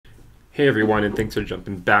Hey everyone, and thanks for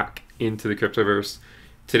jumping back into the cryptoverse.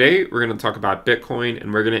 Today we're going to talk about Bitcoin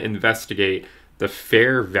and we're going to investigate the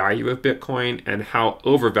fair value of Bitcoin and how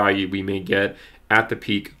overvalued we may get at the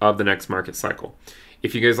peak of the next market cycle.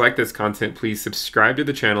 If you guys like this content, please subscribe to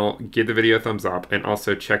the channel, give the video a thumbs up, and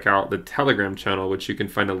also check out the Telegram channel, which you can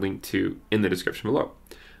find a link to in the description below.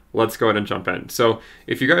 Let's go ahead and jump in. So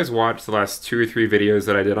if you guys watched the last 2 or 3 videos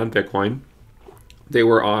that I did on Bitcoin, they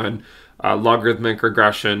were on logarithmic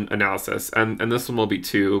regression analysis, and this one will be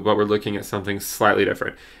too, but we're looking at something slightly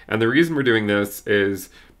different. And the reason we're doing this is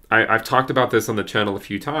I've talked about this on the channel a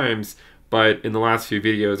few times, but in the last few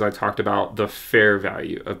videos I talked about the fair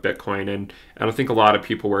value of Bitcoin, and I think a lot of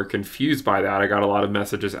people were confused by that. I got a lot of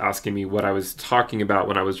messages asking me what I was talking about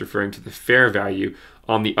when I was referring to the fair value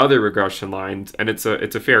on the other regression lines, and it's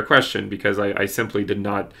a fair question because I simply did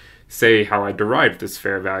not say how I derived this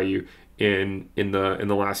fair value in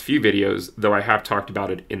the last few videos, though I have talked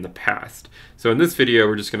about it in the past. So in this video,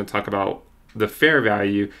 we're just going to talk about the fair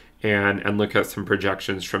value and look at some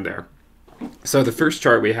projections from there. So the first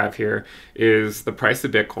chart we have here is the price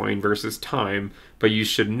of Bitcoin versus time, but you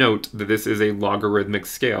should note that this is a logarithmic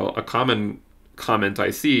scale. A common comment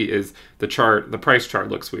I see is the price chart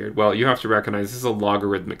looks weird. Well, you have to recognize this is a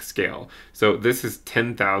logarithmic scale. So this is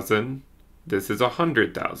 10,000. This is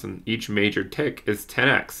 100,000. Each major tick is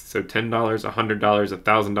 10x. So $10, $100,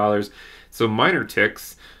 $1,000. So minor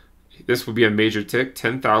ticks, this would be a major tick,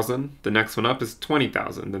 10,000. The next one up is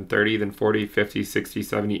 20,000, then 30, then 40, 50, 60,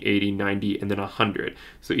 70, 80, 90, and then 100.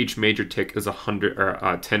 So each major tick is 100 or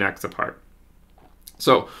 10x apart.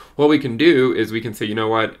 So what we can do is we can say, you know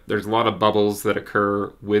what, there's a lot of bubbles that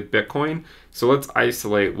occur with Bitcoin. So let's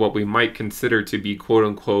isolate what we might consider to be quote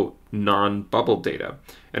unquote non-bubble data.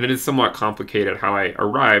 And it is somewhat complicated how I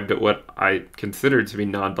arrived at what I considered to be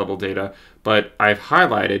non-bubble data, but I've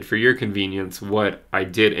highlighted for your convenience what I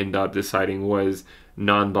did end up deciding was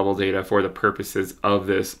non-bubble data for the purposes of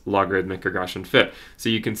this logarithmic regression fit. So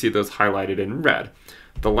you can see those highlighted in red.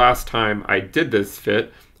 The last time I did this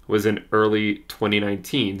fit was in early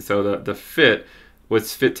 2019. So the fit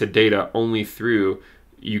was fit to data only through,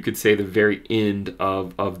 you could say, the very end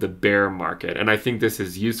of the bear market. And I think this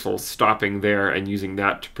is useful, stopping there and using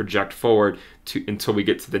that to project forward until we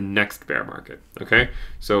get to the next bear market. Okay,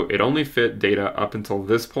 so it only fit data up until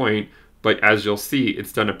this point, but as you'll see,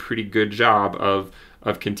 it's done a pretty good job of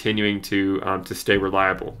continuing to stay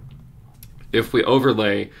reliable. If we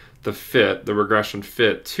overlay the regression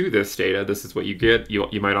fit to this data, this is what you get.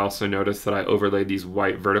 You might also notice that I overlaid these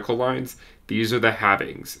white vertical lines. These are the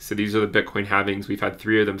halvings. So these are the Bitcoin halvings. We've had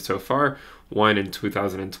 3 of them so far, one in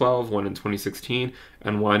 2012, one in 2016,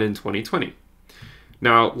 and one in 2020.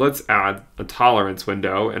 Now let's add a tolerance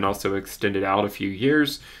window and also extend it out a few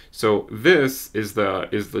years. So this is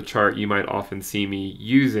the chart you might often see me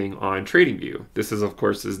using on TradingView. This is, of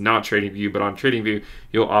course, not TradingView, but on TradingView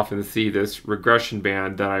you'll often see this regression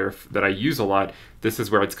band that I use a lot. This is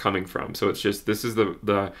where it's coming from. So it's just, this is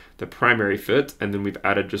the primary fit, and then we've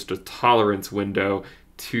added just a tolerance window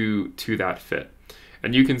to that fit.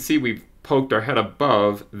 And you can see we've poked our head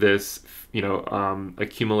above this,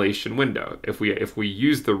 accumulation window. If we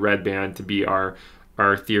use the red band to be our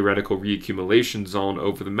theoretical reaccumulation zone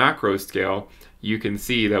over the macro scale, you can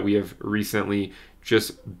see that we have recently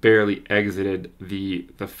just barely exited the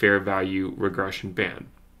fair value regression band.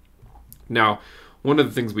 Now, one of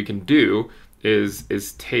the things we can do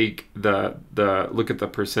is take the look at the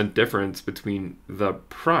percent difference between the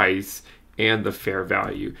price and the fair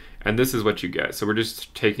value, and this is what you get. So we're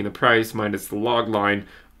just taking the price minus the log line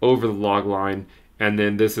over the log line, and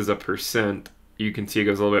then this is a percent. You can see it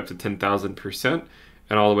goes all the way up to 10,000%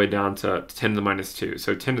 and all the way down to 10 to the minus 2.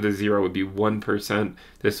 So 10 to the 0 would be 1%.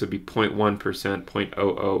 This would be 0.1%, 0.00,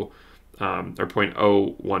 or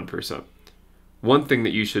 0.01%. One thing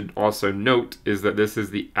that you should also note is that this is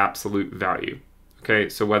the absolute value. Okay,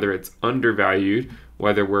 so whether it's undervalued,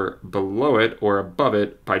 whether we're below it or above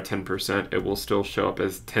it by 10%, it will still show up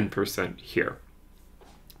as 10% here.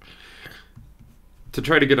 To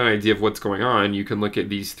try to get an idea of what's going on, you can look at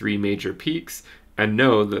these 3 major peaks and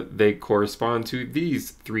know that they correspond to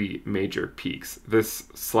these 3 major peaks. This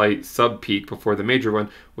slight sub-peak before the major one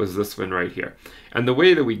was this one right here. And the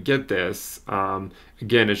way that we get this,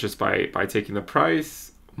 again, is just by taking the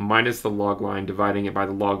price minus the log line, dividing it by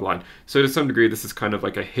the log line. So to some degree, this is kind of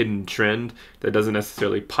like a hidden trend that doesn't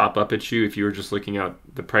necessarily pop up at you if you were just looking at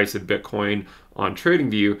the price of Bitcoin on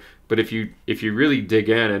TradingView. But if you really dig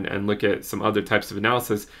in and look at some other types of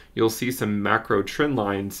analysis, you'll see some macro trend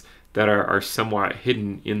lines that are somewhat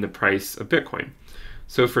hidden in the price of Bitcoin.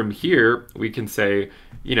 So from here, we can say,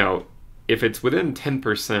 if it's within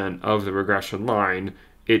 10% of the regression line,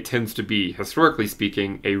 it tends to be, historically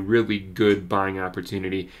speaking, a really good buying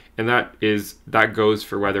opportunity. And that goes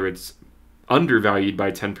for whether it's undervalued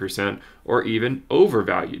by 10% or even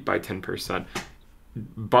overvalued by 10%.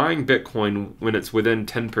 Buying Bitcoin when it's within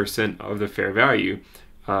 10% of the fair value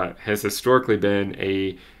has historically been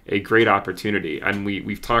a great opportunity. And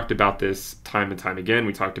we've talked about this time and time again.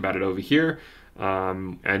 We talked about it over here.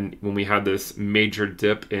 And when we had this major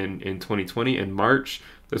dip in 2020 in March,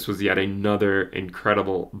 this was yet another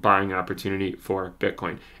incredible buying opportunity for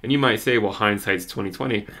Bitcoin. And you might say, well, hindsight's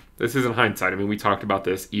 2020. This isn't hindsight. I mean, we talked about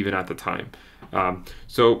this even at the time.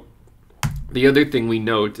 So the other thing we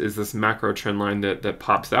note is this macro trend line that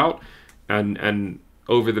pops out, and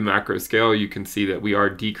over the macro scale, you can see that we are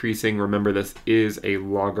decreasing. Remember, this is a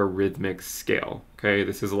logarithmic scale. Okay,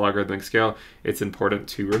 this is a logarithmic scale. It's important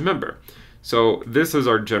to remember. So this is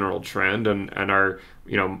our general trend, and our,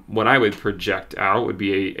 what I would project out would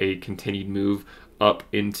be a continued move up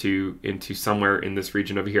into somewhere in this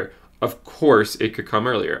region over here. Of course, it could come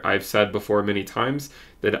earlier. I've said before many times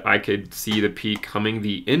that I could see the peak coming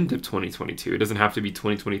the end of 2022. It doesn't have to be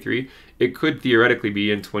 2023. It could theoretically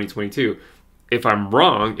be in 2022. If I'm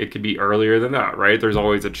wrong, it could be earlier than that, right? There's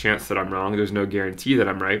always a chance that I'm wrong. There's no guarantee that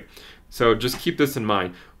I'm right. So just keep this in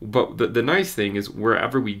mind. But the nice thing is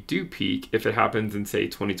wherever we do peak, if it happens in, say,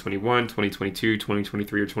 2021, 2022,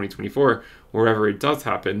 2023, or 2024, wherever it does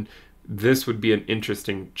happen, this would be an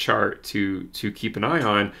interesting chart to keep an eye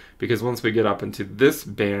on, because once we get up into this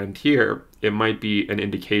band here, it might be an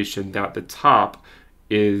indication that the top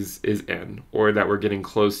is in, or that we're getting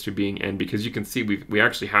close to being in, because you can see we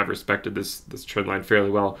actually have respected this trend line fairly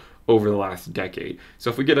well over the last decade. So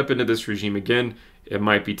if we get up into this regime again, it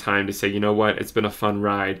might be time to say, you know what, it's been a fun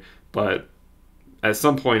ride, but at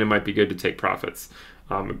some point it might be good to take profits.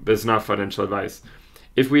 It's not financial advice.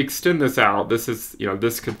 If we extend this out,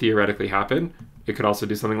 this could theoretically happen. It could also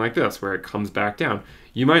do something like this, where it comes back down.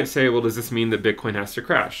 You might say, well, does this mean that Bitcoin has to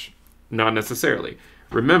crash? Not necessarily.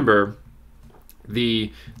 Remember,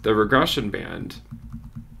 the regression band,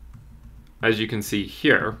 as you can see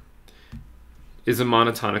here, is a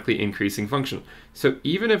monotonically increasing function. So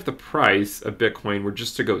even if the price of Bitcoin were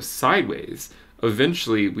just to go sideways,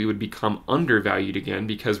 eventually we would become undervalued again,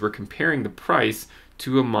 because we're comparing the price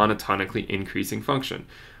to a monotonically increasing function.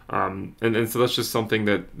 And so that's just something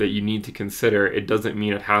that you need to consider. It doesn't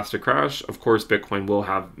mean it has to crash. Of course, Bitcoin will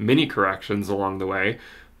have many corrections along the way,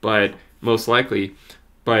 but most likely,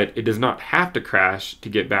 but it does not have to crash to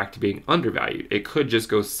get back to being undervalued. It could just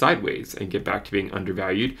go sideways and get back to being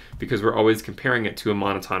undervalued, because we're always comparing it to a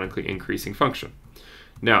monotonically increasing function.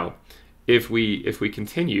 Now, if we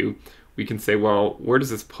continue, we can say, well, where does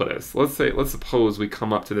this put us? Let's suppose we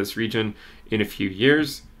come up to this region in a few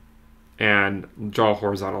years and draw a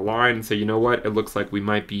horizontal line and say, you know what, it looks like we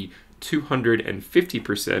might be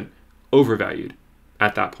 250% overvalued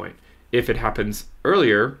at that point. If it happens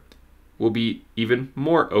earlier, we'll be even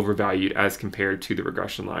more overvalued as compared to the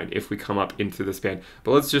regression line if we come up into this band.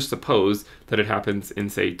 But let's just suppose that it happens in,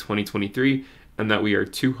 say, 2023, and that we are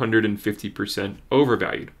 250%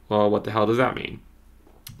 overvalued. Well, what the hell does that mean?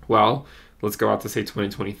 Well, let's go out to, say,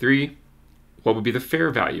 2023. What would be the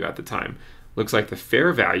fair value at the time? Looks like the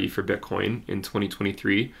fair value for Bitcoin in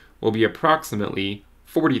 2023 will be approximately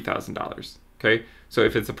 $40,000. Okay, so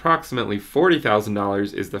if it's approximately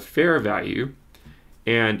 $40,000 is the fair value,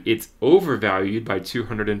 and it's overvalued by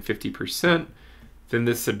 250%, then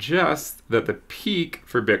this suggests that the peak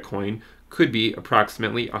for Bitcoin could be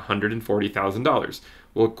approximately $140,000.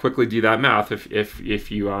 We'll quickly do that math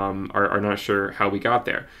if you are not sure how we got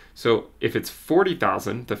there. So if it's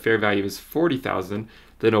 40,000, the fair value is 40,000,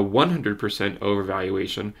 then a 100%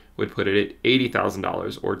 overvaluation would put it at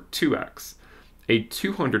 $80,000, or 2x. A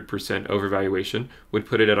 200% overvaluation would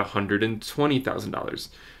put it at $120,000.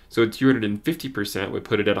 So 250% would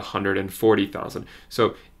put it at $140,000.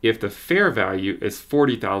 So if the fair value is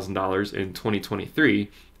 $40,000 in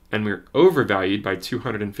 2023, and we're overvalued by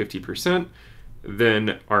 250%,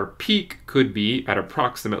 then our peak could be at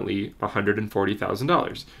approximately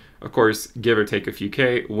 $140,000. Of course, give or take a few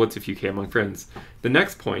K. What's a few K among friends? The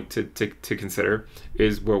next point to consider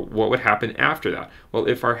is, well, what would happen after that? Well,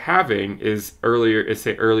 if our halving is earlier, is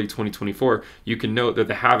say early 2024, you can note that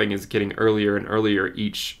the halving is getting earlier and earlier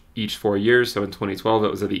each 4 years. So in 2012,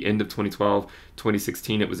 it was at the end of 2012.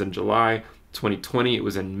 2016, it was in July. 2020, it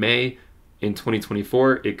was in May. In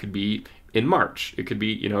 2024, it could be in March. It could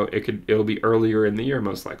be, it'll be earlier in the year,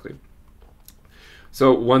 most likely.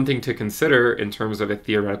 So one thing to consider in terms of a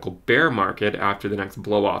theoretical bear market after the next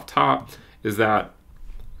blow off top is that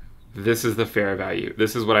this is the fair value.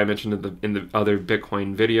 This is what I mentioned in the other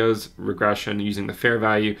Bitcoin videos, regression using the fair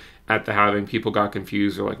value at the halving. People got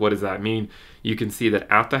confused or like, what does that mean? You can see that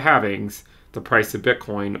at the halvings, the price of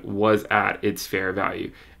Bitcoin was at its fair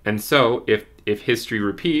value. And so if history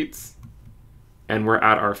repeats and we're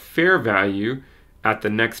at our fair value at the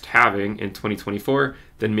next halving in 2024,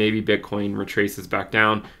 then maybe Bitcoin retraces back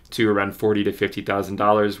down to around $40,000 to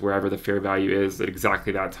 $50,000, wherever the fair value is at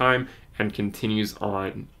exactly that time, and continues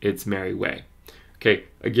on its merry way. Okay,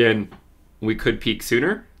 again, we could peak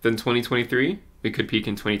sooner than 2023. We could peak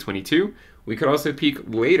in 2022. We could also peak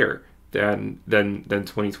later than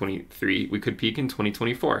 2023. We could peak in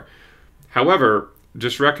 2024. However,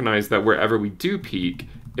 just recognize that wherever we do peak,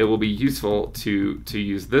 it will be useful to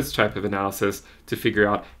use this type of analysis to figure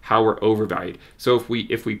out how we're overvalued. So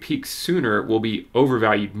if we peak sooner, we'll be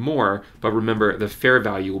overvalued more, but remember the fair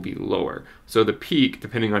value will be lower. So the peak,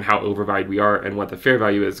 depending on how overvalued we are and what the fair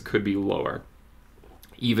value is, could be lower,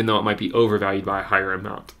 even though it might be overvalued by a higher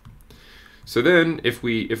amount. So then if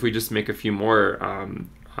we just make a few more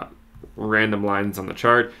random lines on the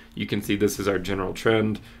chart, you can see this is our general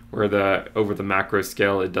trend, where over the macro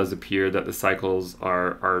scale, it does appear that the cycles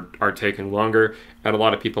are taking longer. And a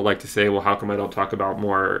lot of people like to say, well, how come I don't talk about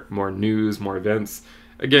more news, more events?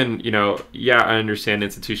 Again, yeah, I understand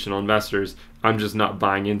institutional investors. I'm just not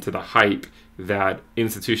buying into the hype that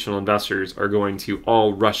institutional investors are going to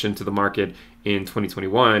all rush into the market in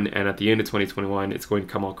 2021, and at the end of 2021, it's going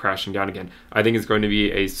to come all crashing down again. I think it's going to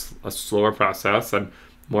be a slower process, and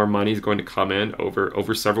more money is going to come in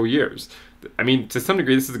over several years. I mean, to some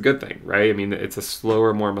degree, this is a good thing, right? I mean, it's a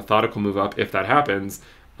slower, more methodical move up if that happens.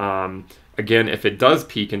 Again, if it does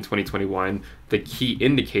peak in 2021, the key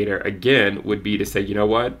indicator, again, would be to say, you know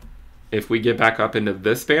what? If we get back up into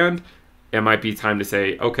this band, it might be time to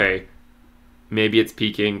say, okay, maybe it's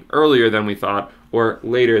peaking earlier than we thought or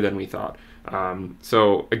later than we thought.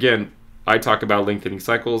 So again, I talk about lengthening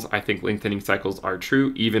cycles. I think lengthening cycles are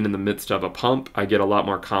true. Even in the midst of a pump, I get a lot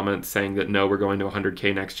more comments saying that, no, we're going to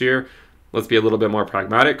 100K next year. Let's be a little bit more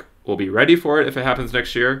pragmatic. We'll be ready for it if it happens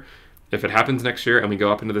next year. If it happens next year and we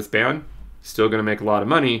go up into this band, still going to make a lot of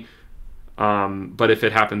money. But if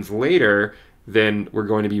it happens later, then we're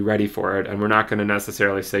going to be ready for it. And we're not going to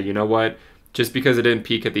necessarily say, you know what, just because it didn't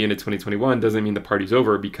peak at the end of 2021 doesn't mean the party's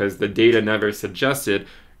over, because the data never suggested,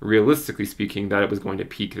 realistically speaking, that it was going to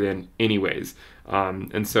peak then anyways.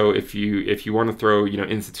 And so if you want to throw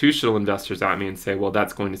institutional investors at me and say, well,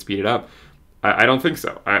 that's going to speed it up, I don't think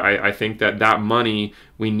so. I think that money,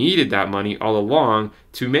 we needed that money all along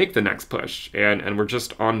to make the next push, and we're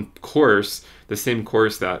just on course, the same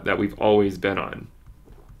course that we've always been on.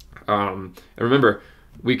 And remember,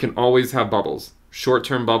 we can always have bubbles.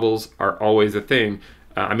 Short-term bubbles are always a thing.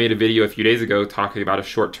 I made a video a few days ago talking about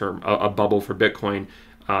a bubble for Bitcoin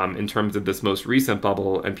in terms of this most recent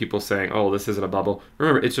bubble, and people saying, oh, this isn't a bubble.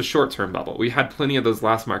 Remember, it's a short-term bubble. We had plenty of those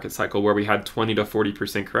last market cycle where we had 20 to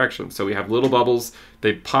 40% correction. So we have little bubbles,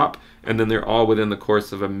 they pop, and then they're all within the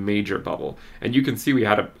course of a major bubble. And you can see we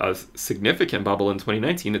had a significant bubble in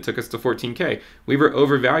 2019 that took us to 14K. We were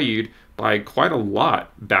overvalued by quite a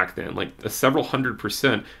lot back then, like several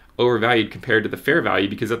 100% overvalued compared to the fair value,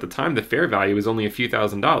 because at the time the fair value was only a few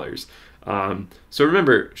 $1,000s. So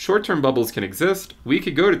remember, short-term bubbles can exist. We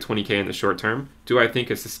could go to 20K in the short term. Do I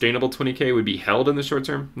think a sustainable 20K would be held in the short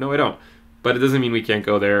term? No, I don't. But it doesn't mean we can't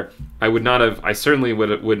go there. I certainly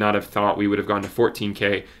would not have thought we would have gone to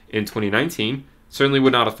 14K in 2019. Certainly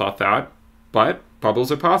would not have thought that. But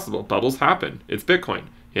bubbles are possible. Bubbles happen. It's Bitcoin.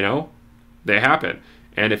 They happen.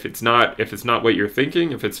 And if it's not what you're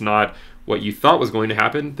thinking, if it's not what you thought was going to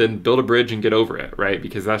happen, then build a bridge and get over it, right?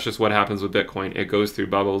 Because that's just what happens with Bitcoin. It goes through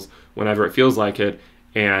bubbles whenever it feels like it,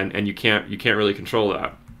 and you can't really control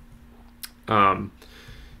that.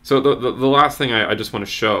 So the last thing I just want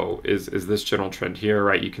to show is this general trend here,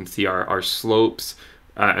 right? You can see our slopes,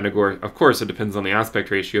 and of course it depends on the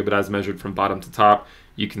aspect ratio, but as measured from bottom to top,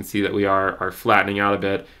 you can see that we are flattening out a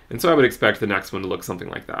bit, and so I would expect the next one to look something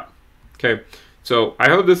like that. Okay. So I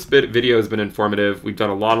hope this video has been informative. We've done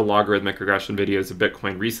a lot of logarithmic regression videos of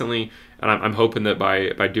Bitcoin recently, and I'm hoping that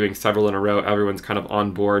by doing several in a row, everyone's kind of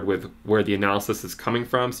on board with where the analysis is coming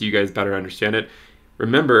from, so you guys better understand it.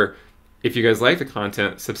 Remember, if you guys like the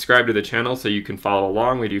content, subscribe to the channel so you can follow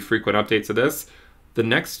along. We do frequent updates of this. The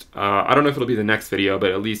next, I don't know if it'll be the next video, but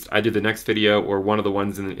at least I do the next video or one of the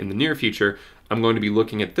ones in the near future. I'm going to be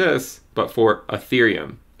looking at this, but for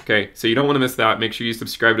Ethereum. Okay, so you don't want to miss that. Make sure you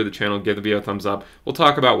subscribe to the channel, give the video a thumbs up. We'll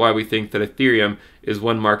talk about why we think that Ethereum is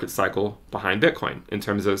one market cycle behind Bitcoin in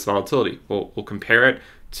terms of its volatility. We'll compare it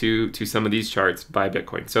to some of these charts by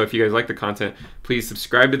Bitcoin. So if you guys like the content, please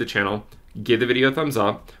subscribe to the channel, give the video a thumbs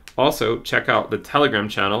up. Also, check out the Telegram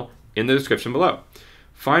channel in the description below.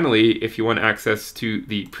 Finally, if you want access to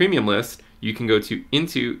the premium list, you can go to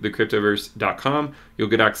intothecryptoverse.com. You'll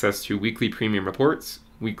get access to weekly premium reports,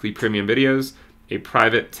 weekly premium videos, a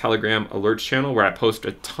private Telegram alerts channel where I post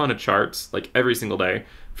a ton of charts, like every single day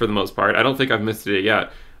for the most part. I don't think I've missed it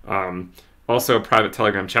yet. Also a private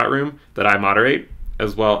Telegram chat room that I moderate,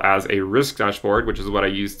 as well as a risk dashboard, which is what I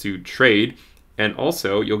use to trade. And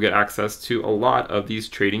also you'll get access to a lot of these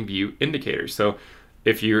TradingView indicators. So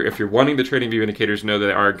if you're wanting the TradingView indicators, know that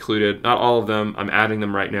they are included. Not all of them, I'm adding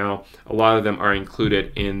them right now. A lot of them are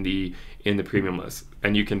included in the premium list.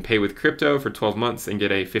 And you can pay with crypto for 12 months and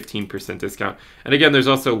get a 15% discount. And again, there's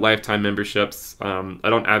also lifetime memberships. I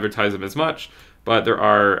don't advertise them as much, but there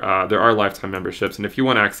are lifetime memberships. And if you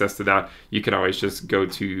want access to that, you can always just go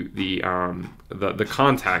to the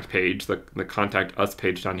contact page, the contact us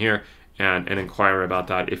page down here, and inquire about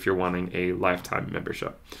that if you're wanting a lifetime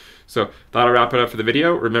membership. So that'll wrap it up for the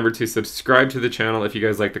video. Remember to subscribe to the channel if you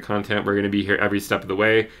guys like the content. We're going to be here every step of the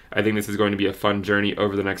way. I think this is going to be a fun journey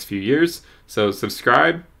over the next few years. So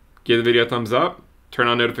subscribe, give the video a thumbs up, turn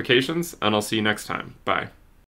on notifications, and I'll see you next time. Bye.